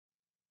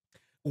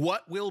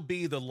What will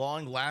be the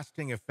long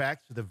lasting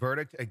effects of the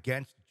verdict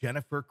against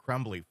Jennifer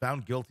Crumbly,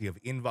 found guilty of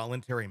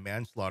involuntary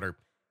manslaughter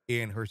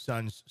in her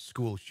son's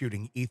school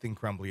shooting? Ethan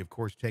Crumbly, of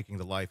course, taking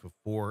the life of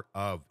four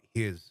of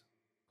his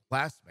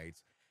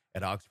classmates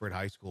at Oxford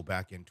High School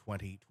back in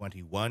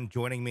 2021.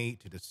 Joining me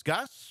to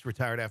discuss,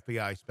 retired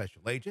FBI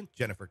Special Agent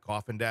Jennifer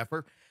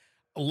Coffindaffer.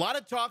 A lot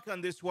of talk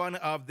on this one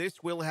of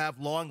this will have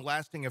long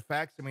lasting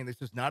effects. I mean,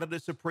 this is not at a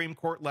Supreme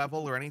Court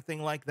level or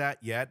anything like that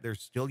yet.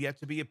 There's still yet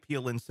to be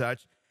appeal and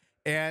such.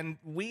 And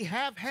we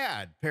have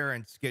had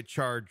parents get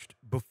charged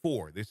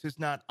before. This is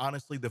not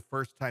honestly the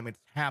first time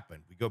it's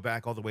happened. We go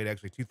back all the way to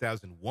actually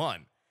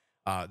 2001.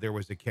 There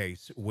was a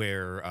case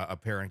where a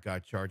parent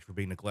got charged for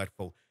being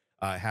neglectful,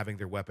 having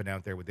their weapon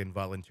out there with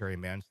involuntary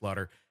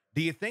manslaughter.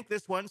 Do you think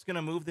this one's going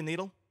to move the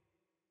needle?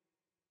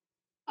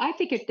 I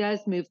think it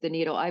does move the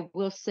needle. I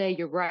will say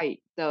you're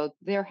right, though.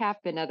 There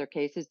have been other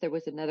cases. There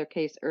was another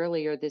case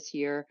earlier this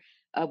year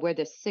where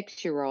the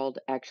 6-year-old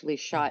actually Mm.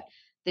 shot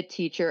the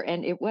teacher,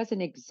 and it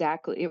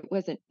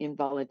wasn't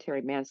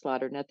involuntary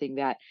manslaughter, nothing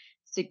that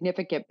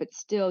significant, but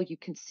still, you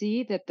can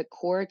see that the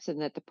courts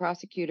and that the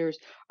prosecutors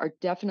are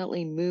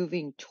definitely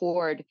moving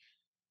toward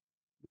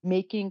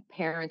making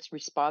parents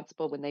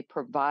responsible when they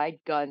provide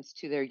guns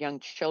to their young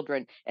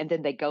children and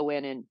then they go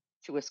in and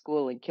to a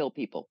school and kill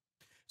people.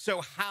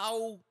 So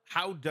how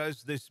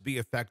does this be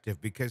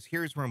effective? Because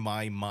here's where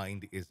my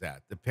mind is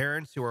at. The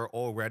parents who are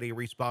already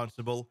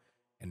responsible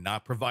and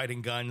not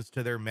providing guns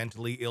to their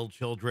mentally ill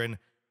children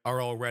are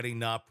already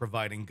not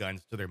providing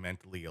guns to their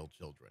mentally ill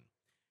children.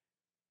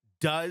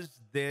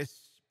 Does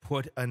this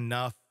put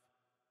enough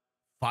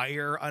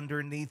fire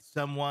underneath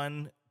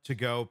someone to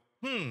go,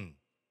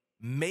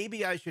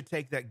 maybe I should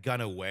take that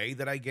gun away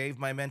that I gave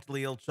my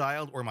mentally ill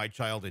child or my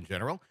child in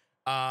general,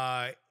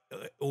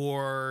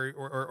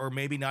 or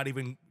maybe not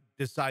even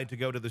decide to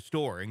go to the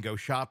store and go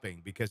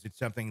shopping because it's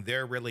something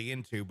they're really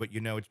into, but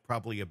it's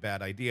probably a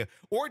bad idea,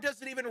 or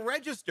does it even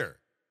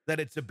register that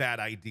it's a bad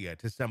idea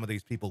to some of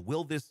these people?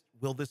 Will this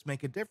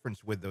make a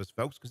difference with those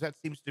folks? Because that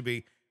seems to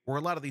be where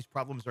a lot of these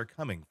problems are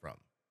coming from.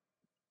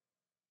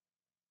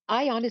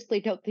 I honestly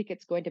don't think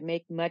it's going to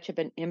make much of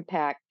an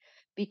impact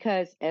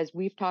because, as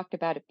we've talked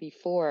about it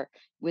before,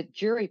 with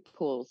jury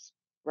pools,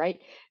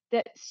 right?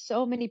 That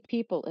so many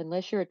people,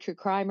 unless you're a true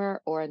crimer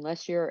or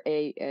unless you're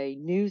a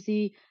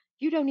newsie,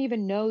 you don't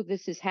even know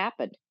this has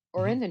happened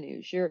or Mhm. in the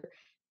news. You're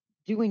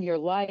doing your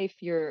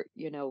life, you're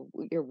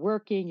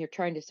working, you're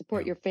trying to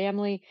support Yeah. your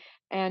family.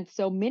 And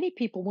so many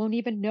people won't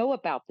even know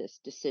about this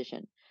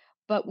decision.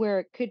 But where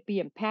it could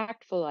be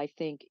impactful, I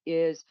think,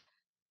 is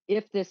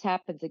if this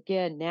happens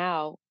again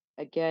now,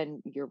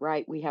 again, you're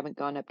right, we haven't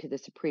gone up to the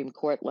Supreme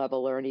Court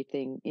level or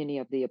anything, any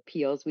of the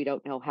appeals. We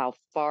don't know how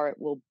far it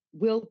will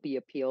be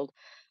appealed.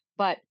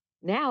 But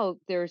now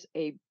there's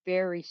a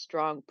very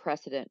strong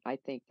precedent, I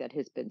think, that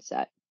has been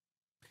set.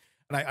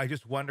 And I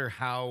just wonder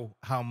how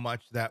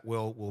much that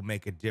will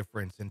make a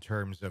difference in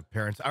terms of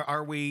parents.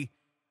 Are we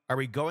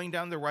going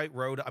down the right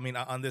road? I mean,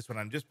 on this one,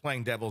 I'm just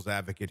playing devil's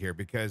advocate here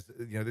because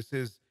this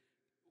is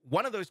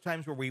one of those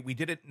times where we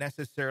didn't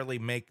necessarily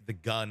make the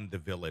gun the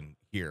villain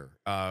here.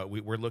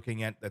 We're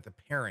looking at the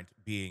parent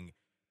being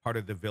part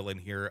of the villain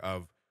here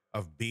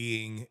of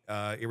being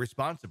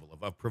irresponsible,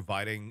 of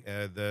providing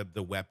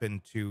the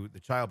weapon to the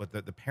child,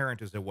 but the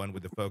parent is the one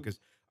with the focus.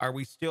 Are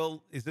we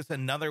still? Is this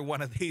another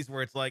one of these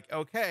where it's like,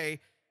 okay,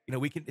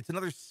 we can? It's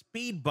another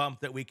speed bump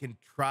that we can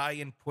try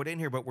and put in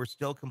here, but we're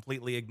still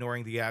completely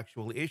ignoring the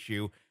actual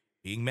issue,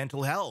 being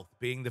mental health,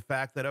 being the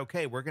fact that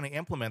okay, we're going to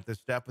implement this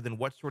stuff, but then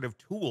what sort of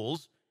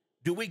tools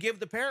do we give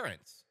the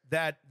parents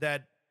that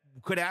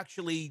could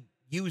actually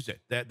use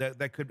it,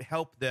 that could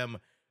help them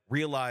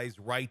realize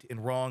right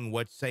and wrong,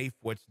 what's safe,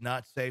 what's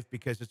not safe?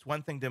 Because it's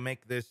one thing to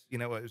make this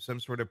some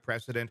sort of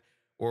precedent,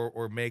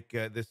 or make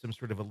this some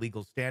sort of a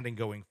legal standing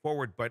going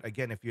forward, but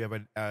again, if you have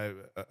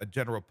a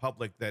general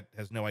public that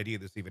has no idea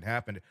this even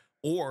happened,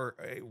 or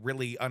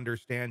really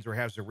understands or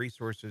has the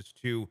resources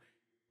to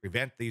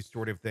prevent these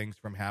sort of things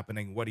from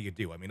happening, what do you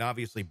do? I mean,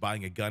 obviously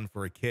buying a gun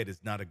for a kid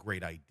is not a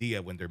great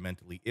idea when they're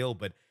mentally ill,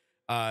 but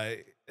uh,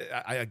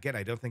 I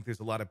don't think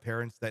there's a lot of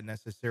parents that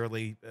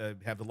necessarily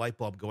have the light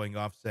bulb going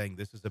off saying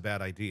this is a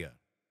bad idea.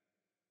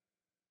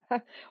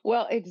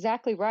 Well,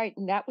 exactly right.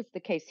 And that was the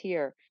case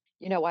here.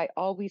 I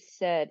always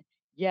said,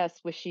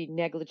 yes, was she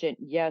negligent?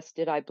 Yes,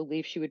 did I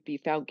believe she would be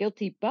found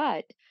guilty?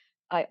 But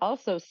I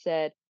also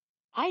said,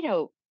 I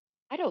don't,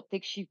 I don't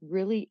think she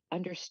really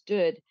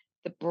understood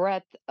the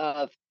breadth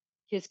of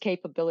his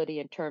capability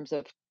in terms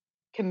of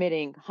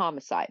committing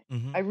homicide.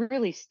 I Hmm.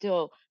 really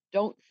still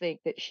don't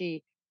think that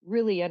she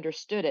really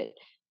understood it,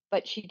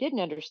 but she didn't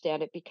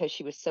understand it because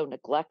she was so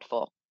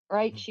neglectful,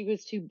 right? Hmm. She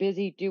was too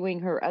busy doing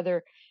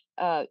her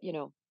uh, you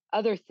know,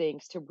 other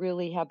things to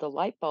really have the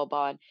light bulb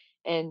on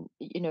and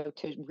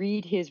to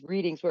read his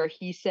readings where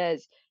he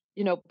says,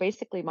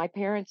 basically my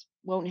parents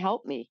won't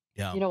help me.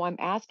 Yeah. I'm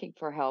asking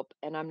for help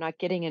and I'm not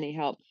getting any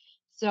help.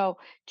 So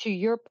to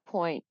your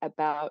point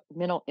about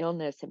mental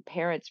illness and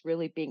parents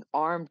really being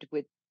armed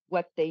with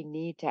what they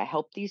need to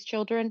help these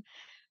children,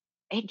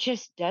 it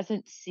just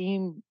doesn't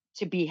seem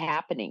to be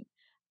happening.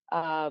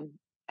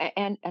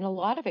 And a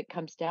lot of it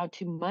comes down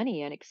to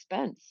money and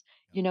expense,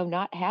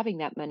 not having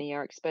that money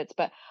or expense.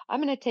 But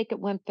I'm going to take it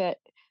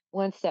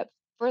one step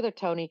further,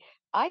 Tony.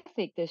 I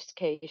think this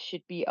case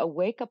should be a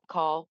wake up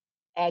call,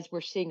 as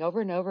we're seeing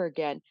over and over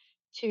again,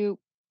 to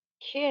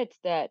kids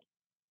that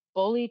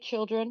bully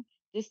children.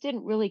 This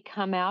didn't really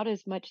come out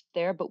as much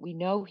there, but we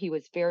know he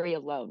was very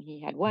alone.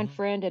 He had one Hmm.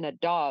 friend and a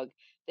dog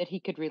that he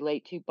could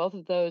relate to. Both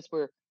of those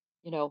were,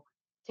 you know,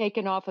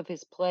 taken off of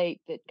his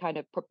plate that kind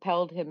of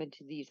propelled him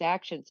into these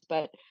actions.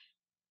 But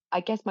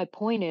I guess my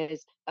point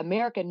is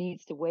America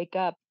needs to wake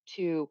up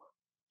to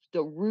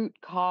the root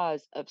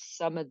cause of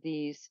some of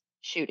these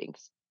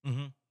shootings.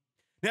 Hmm.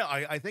 No,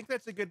 I think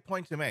that's a good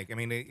point to make. I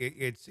mean,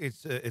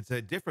 it's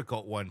a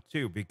difficult one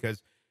too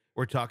because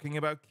we're talking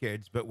about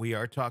kids, but we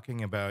are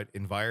talking about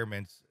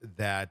environments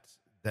that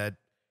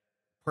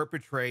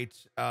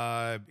perpetrate,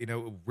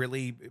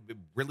 really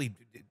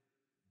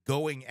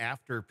going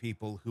after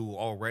people who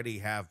already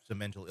have some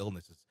mental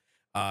illnesses,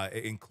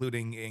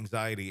 including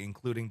anxiety,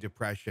 including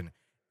depression,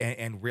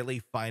 and really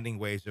finding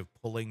ways of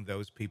pulling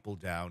those people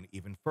down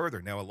even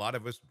further. Now, a lot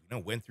of us,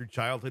 went through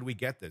childhood. We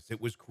get this. It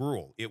was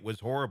cruel. It was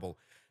horrible.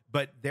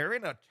 But they're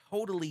in a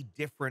totally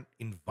different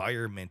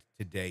environment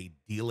today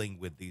dealing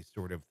with these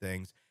sort of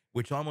things,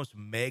 which almost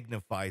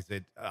magnifies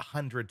it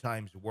 100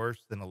 times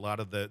worse than a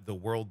lot of the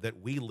world that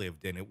we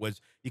lived in. It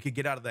was you could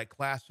get out of that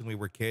class when we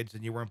were kids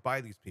and you weren't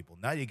by these people.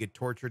 Now you get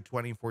tortured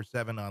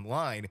 24/7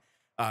 online.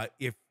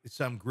 If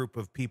some group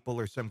of people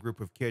or some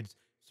group of kids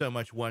so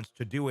much wants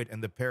to do it,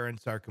 and the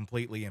parents are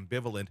completely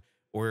ambivalent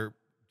or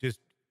just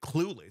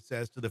clueless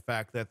as to the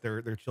fact that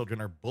their children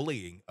are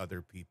bullying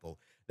other people.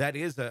 That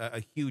is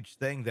a huge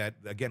thing that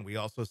again we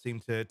also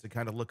seem to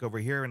kind of look over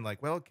here and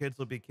like, well, kids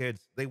will be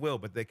kids. They will,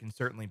 but they can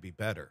certainly be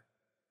better.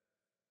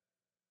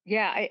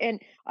 Yeah,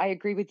 and I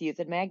agree with you.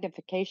 The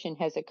magnification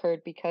has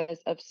occurred because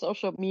of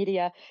social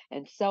media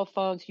and cell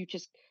phones.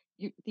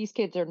 These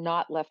kids are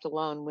not left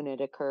alone when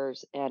it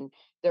occurs, and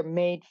they're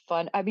made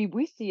fun. I mean,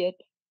 we see it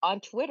on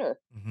Twitter,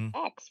 Hmm.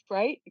 X,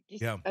 right?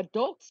 Just Yeah.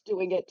 adults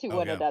doing it to Oh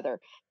one yeah. another,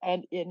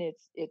 and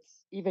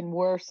it's even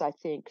worse, I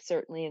think,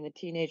 certainly in the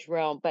teenage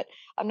realm. But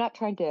I'm not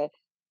trying to,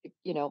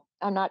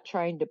 I'm not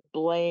trying to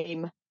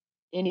blame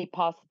any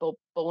possible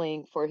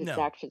bullying for his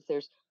No. actions.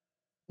 There's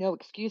no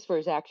excuse for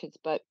his actions,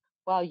 but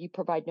while you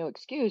provide no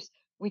excuse,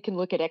 we can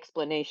look at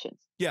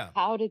explanations. Yeah.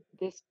 How did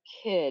this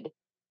kid,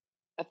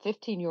 a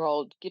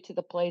 15-year-old, get to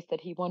the place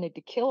that he wanted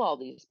to kill all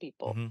these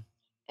people? Hmm.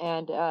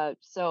 And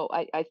so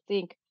I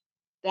think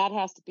that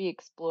has to be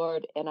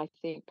explored. And I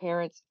think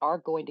parents are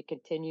going to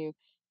continue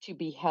to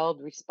be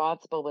held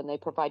responsible when they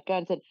provide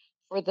guns. And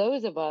for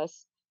those of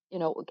us,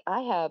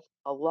 I have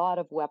a lot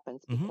of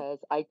weapons Hmm. because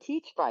I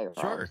teach Sure.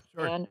 firearms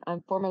Sure. and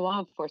I'm former law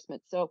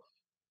enforcement. So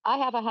I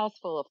have a house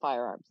full of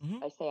firearms.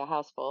 Hmm. I say a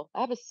house full.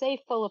 I have a safe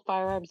full of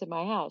firearms in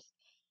my house.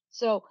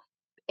 So,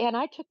 and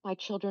I took my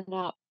children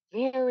out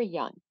very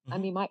young. I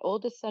Hmm. mean, my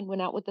oldest son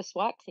went out with the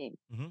SWAT team,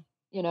 Hmm.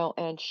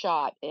 and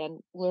shot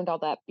and learned all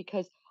that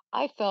because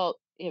I felt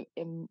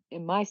in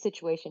my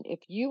situation, if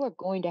you are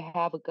going to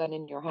have a gun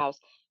in your house,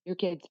 your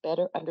kids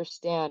better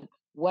understand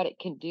what it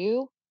can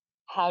do,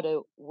 how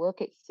to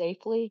work it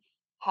safely,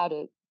 how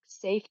to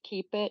safe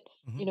keep it,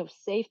 Hmm.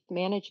 safe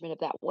management of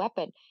that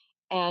weapon.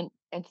 And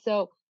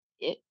so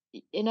it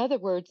in other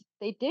words,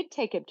 they did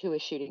take him to a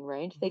shooting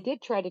range. They Hmm.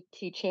 did try to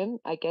teach him,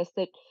 I guess,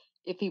 that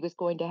if he was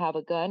going to have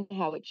a gun,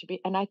 how it should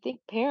be. And I think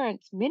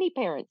parents, many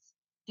parents,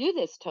 do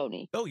this,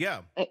 Tony. Oh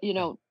yeah. uh, you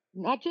Yeah. know,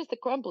 not just the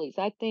Crumblies.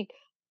 I think,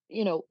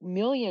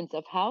 millions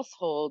of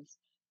households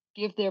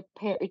give their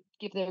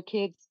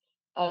kids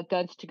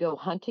guns to go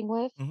hunting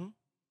with, Hmm.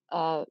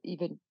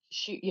 even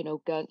shoot,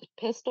 guns,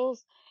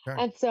 pistols. Sure.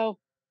 And so,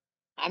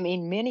 I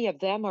mean, many of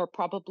them are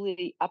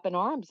probably up in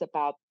arms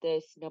about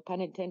this, no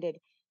pun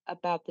intended,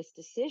 about this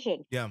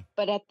decision. Yeah.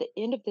 But at the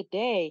end of the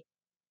day,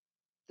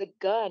 the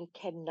gun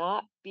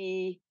cannot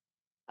be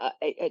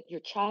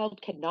your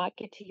child cannot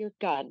get to your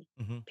gun,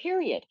 Hmm.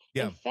 period.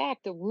 In Yeah.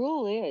 fact, the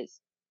rule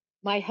is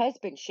my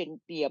husband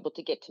shouldn't be able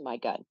to get to my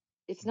gun.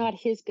 It's Mhm. not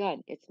his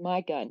gun, it's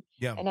my gun.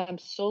 Yeah. And I'm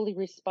solely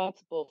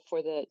responsible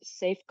for the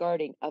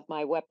safeguarding of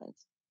my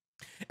weapons.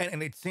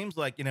 And it seems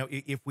like,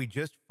 if we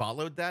just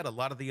followed that, a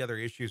lot of the other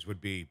issues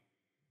would be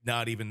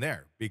not even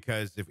there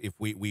because if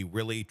we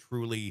really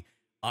truly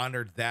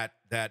honored that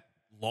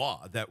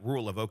law, that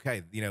rule of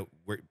okay,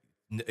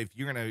 if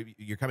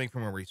you're coming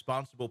from a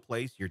responsible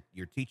place,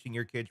 you're teaching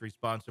your kids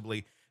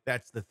responsibly.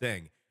 That's the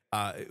thing.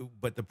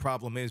 But the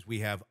problem is we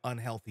have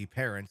unhealthy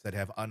parents that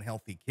have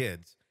unhealthy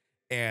kids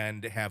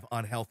and have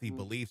unhealthy Mm.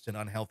 beliefs and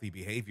unhealthy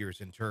behaviors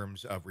in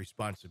terms of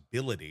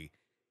responsibility.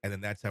 And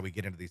then that's how we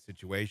get into these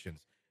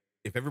situations.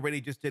 If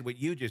everybody just did what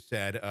you just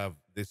said of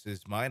this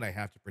is mine, I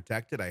have to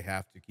protect it, I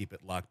have to keep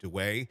it locked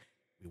away,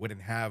 we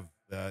wouldn't have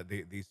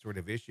these sort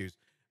of issues.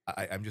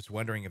 I'm just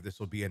wondering if this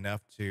will be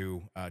enough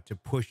to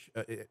push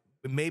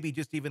maybe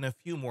just even a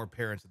few more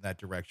parents in that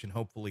direction.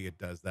 Hopefully, it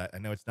does that. I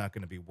know it's not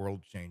going to be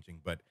world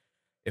changing, but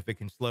if it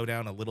can slow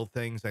down a little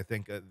things, I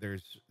think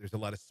there's a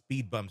lot of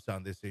speed bumps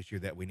on this issue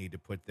that we need to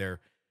put there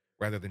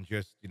rather than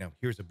just,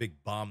 here's a big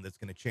bomb that's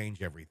going to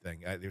change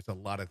everything. There's a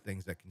lot of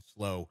things that can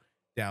slow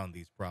down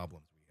these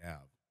problems we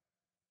have.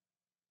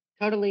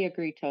 Totally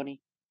agree, Tony.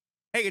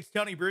 Hey, it's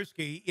Tony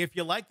Brueski. If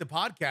you like the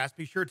podcast,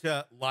 be sure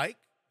to like,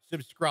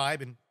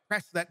 subscribe, and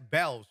press that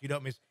bell so you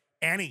don't miss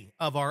any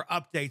of our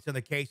updates on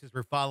the cases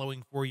we're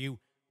following for you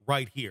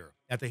right here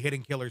at the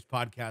Hidden Killers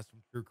podcast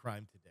from True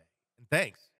Crime Today. And thanks